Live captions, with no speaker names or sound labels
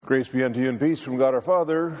Grace be unto you and peace from God our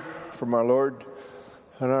Father, from our Lord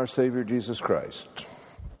and our Savior Jesus Christ.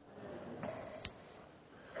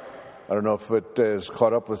 I don't know if it has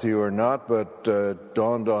caught up with you or not, but it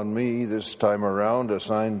dawned on me this time around,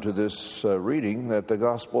 assigned to this reading, that the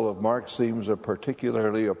Gospel of Mark seems a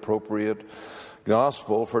particularly appropriate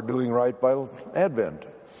gospel for doing right by Advent.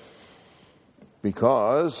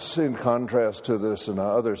 Because, in contrast to the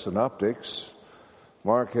other synoptics,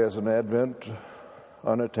 Mark has an Advent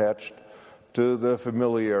unattached to the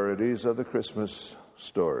familiarities of the Christmas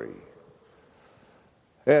story.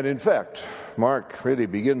 And in fact, Mark really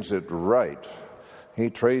begins it right. He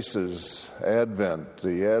traces Advent,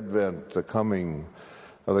 the coming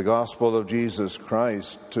of the gospel of Jesus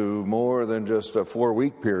Christ, to more than just a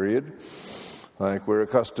 4-week period like we're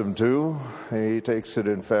accustomed to. He takes it,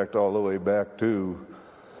 in fact, all the way back to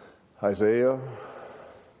Isaiah,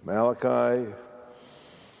 Malachi,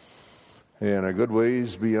 and a good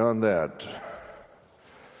ways beyond that.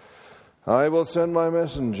 I will send my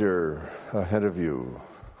messenger ahead of you,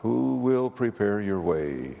 who will prepare your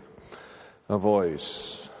way. A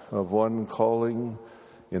voice of one calling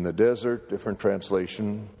in the desert, different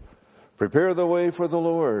translation, prepare the way for the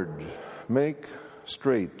Lord, make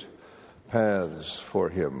straight paths for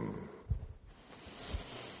him.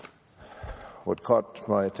 What caught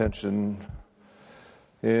my attention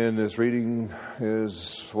in this reading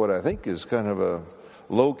is what I think is kind of a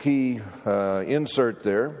low-key insert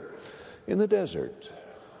there, in the desert.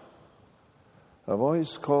 A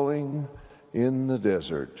voice calling in the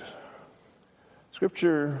desert.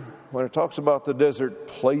 Scripture, when it talks about the desert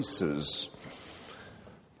places,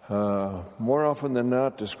 more often than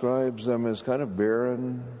not describes them as kind of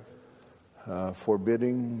barren,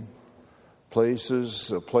 forbidding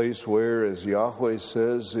places, a place where, as Yahweh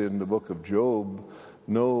says in the book of Job,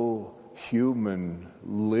 no human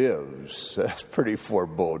lives. That's pretty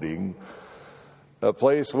foreboding. A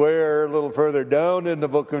place where, a little further down in the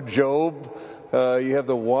book of Job, you have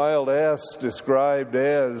the wild ass described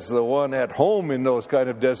as the one at home in those kind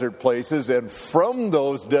of desert places, and from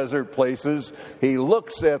those desert places, he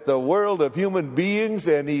looks at the world of human beings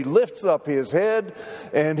and he lifts up his head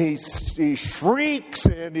and he shrieks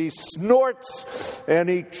and he snorts and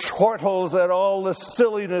he chortles at all the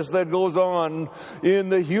silliness that goes on in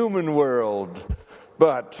the human world.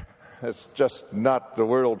 But it's just not the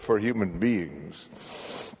world for human beings.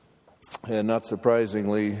 And not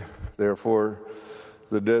surprisingly, therefore,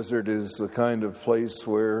 the desert is the kind of place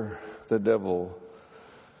where the devil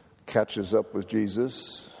catches up with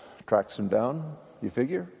Jesus, tracks him down, you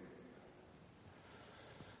figure,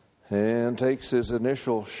 and takes his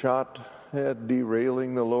initial shot at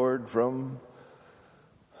derailing the Lord from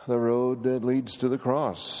the road that leads to the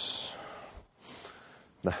cross.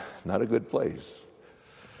 Not a good place.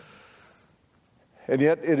 And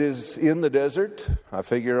yet it is in the desert, I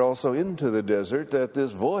figure also into the desert, that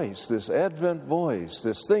this voice, this Advent voice,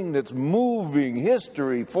 this thing that's moving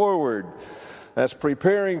history forward, that's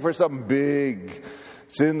preparing for something big,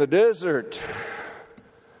 it's in the desert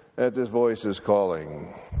that this voice is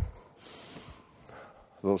calling.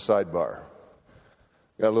 A little sidebar.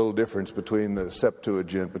 Got a little difference between the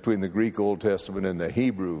Septuagint, between the Greek Old Testament and the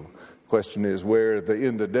Hebrew. Question is where the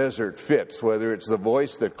in the desert fits, whether it's the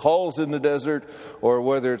voice that calls in the desert or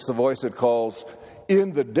whether it's the voice that calls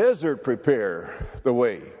in the desert, prepare the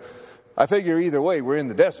way. I figure either way we're in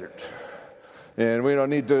the desert, and we don't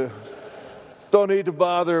need to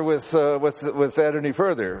bother with that any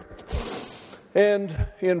further. And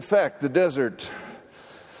in fact, the desert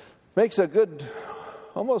makes a good,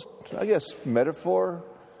 almost, I guess, metaphor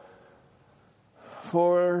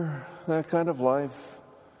for that kind of life.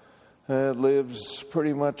 Lives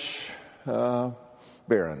pretty much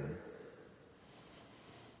barren.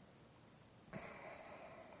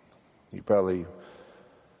 You probably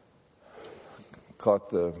caught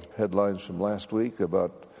the headlines from last week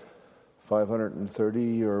about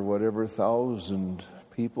 530 or whatever thousand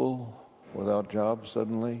people without jobs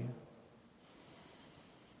suddenly.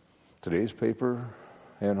 Today's paper,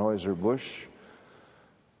 Anheuser-Busch,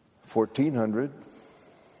 1,400.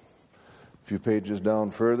 A few pages down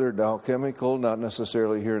further, Dow Chemical, not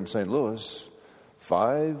necessarily here in St. Louis,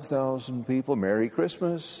 5,000 people. Merry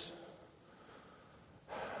Christmas.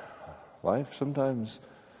 Life sometimes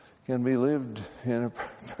can be lived in a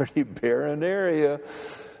pretty barren area,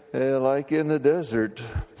 like in the desert.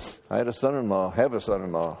 I have a son-in-law,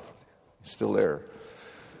 he's still there.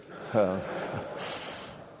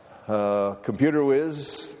 Computer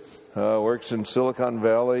whiz. Works in Silicon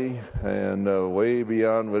Valley and way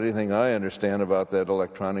beyond anything I understand about that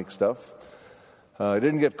electronic stuff. He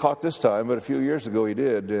didn't get caught this time, but a few years ago he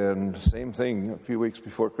did. And same thing, a few weeks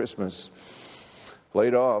before Christmas.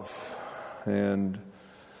 Laid off, and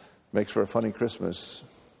makes for a funny Christmas.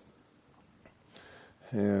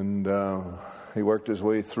 And he worked his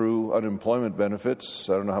way through unemployment benefits.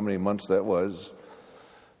 I don't know how many months that was.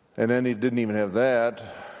 And then he didn't even have that,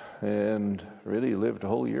 and really lived a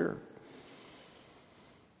whole year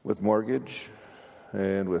with mortgage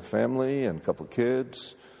and with family and a couple of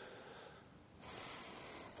kids.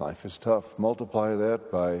 Life is tough. Multiply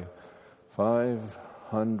that by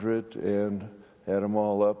 500 and add them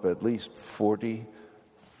all up, at least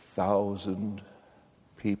 40,000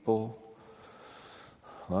 people.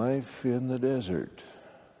 Life in the desert.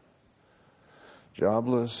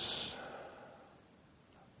 Jobless.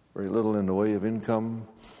 Very little in the way of income.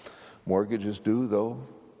 Mortgages due, though.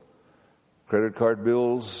 Credit card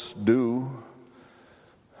bills due.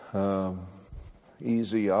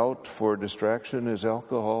 Easy out for distraction is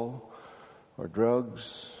alcohol or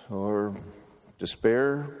drugs or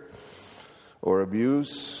despair or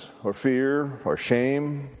abuse or fear or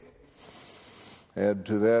shame. Add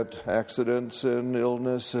to that accidents and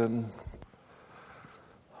illness and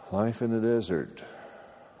life in the desert.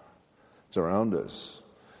 It's around us.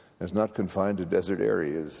 It's not confined to desert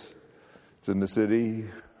areas. It's in the city.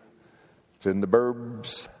 It's in the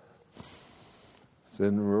burbs. It's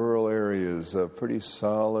in rural areas of pretty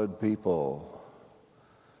solid people.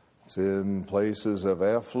 It's in places of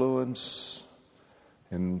affluence,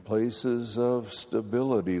 in places of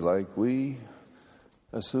stability like we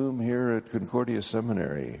assume here at Concordia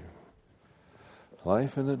Seminary.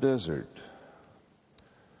 Life in the desert.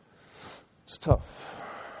 It's tough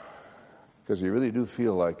because you really do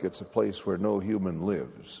feel like it's a place where no human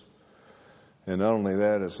lives. And not only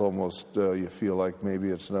that, it's almost, you feel like maybe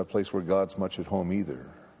it's not a place where God's much at home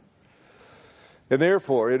either. And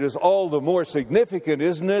therefore, it is all the more significant,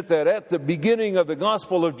 isn't it, that at the beginning of the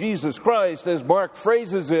gospel of Jesus Christ, as Mark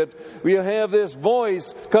phrases it, we have this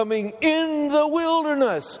voice coming in the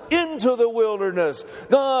wilderness, into the wilderness.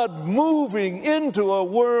 God moving into a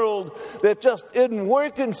world that just isn't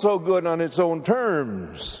working so good on its own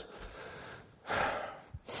terms.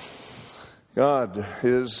 God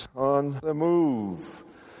is on the move,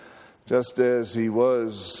 just as he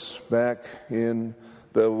was back in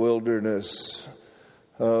the wilderness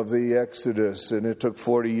of the Exodus. And it took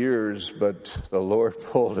 40 years, but the Lord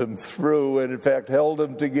pulled them through and, in fact, held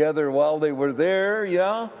them together while they were there,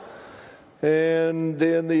 yeah? And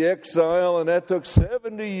in the exile, and that took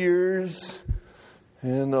 70 years.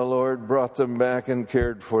 And the Lord brought them back and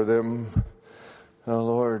cared for them. The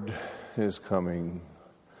Lord is coming.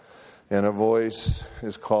 And a voice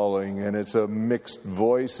is calling, and it's a mixed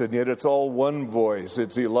voice, and yet it's all one voice.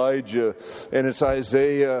 It's Elijah, and it's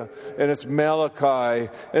Isaiah, and it's Malachi,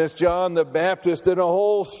 and it's John the Baptist, and a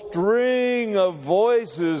whole string of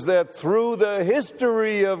voices that through the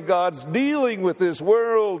history of God's dealing with this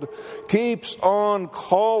world keeps on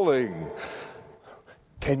calling.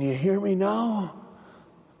 Can you hear me now?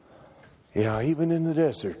 Yeah, even in the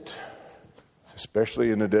desert,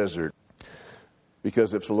 especially in the desert.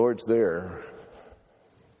 Because if the Lord's there,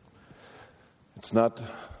 it's not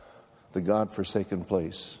the God-forsaken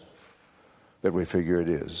place that we figure it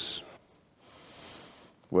is.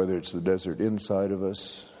 Whether it's the desert inside of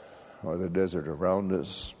us or the desert around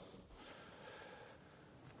us.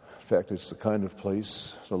 In fact, it's the kind of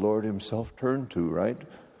place the Lord himself turned to, right?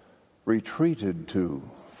 Retreated to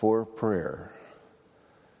for prayer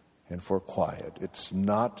and for quiet. It's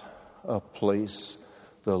not a place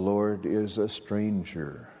the Lord is a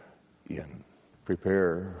stranger in.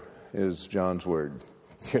 Prepare is John's word.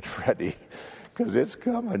 Get ready, because it's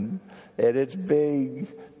coming, and it's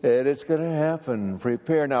big, and it's going to happen.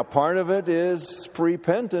 Prepare. Now, part of it is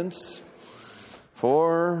repentance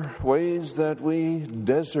for ways that we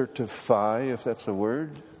desertify, if that's a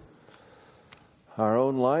word, our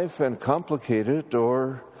own life and complicate it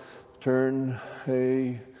or turn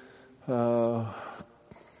a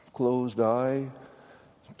closed eye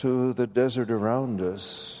to the desert around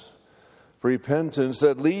us. Repentance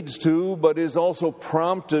that leads to, but is also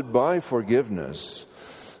prompted by forgiveness.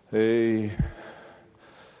 A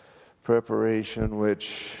preparation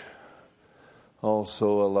which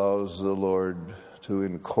also allows the Lord to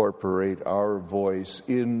incorporate our voice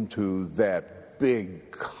into that big,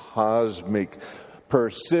 cosmic,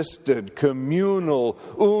 persistent, communal,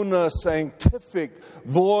 una sanctific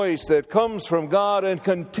voice that comes from God and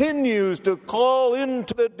continues to call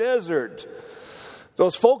into the desert.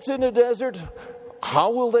 Those folks in the desert,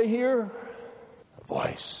 how will they hear? A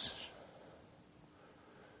voice,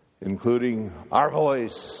 including our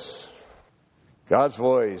voice, God's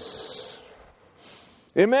voice.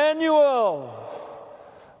 Emmanuel,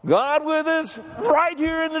 God with us right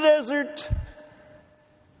here in the desert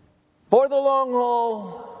for the long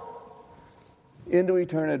haul into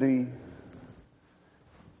eternity.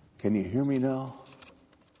 Can you hear me now?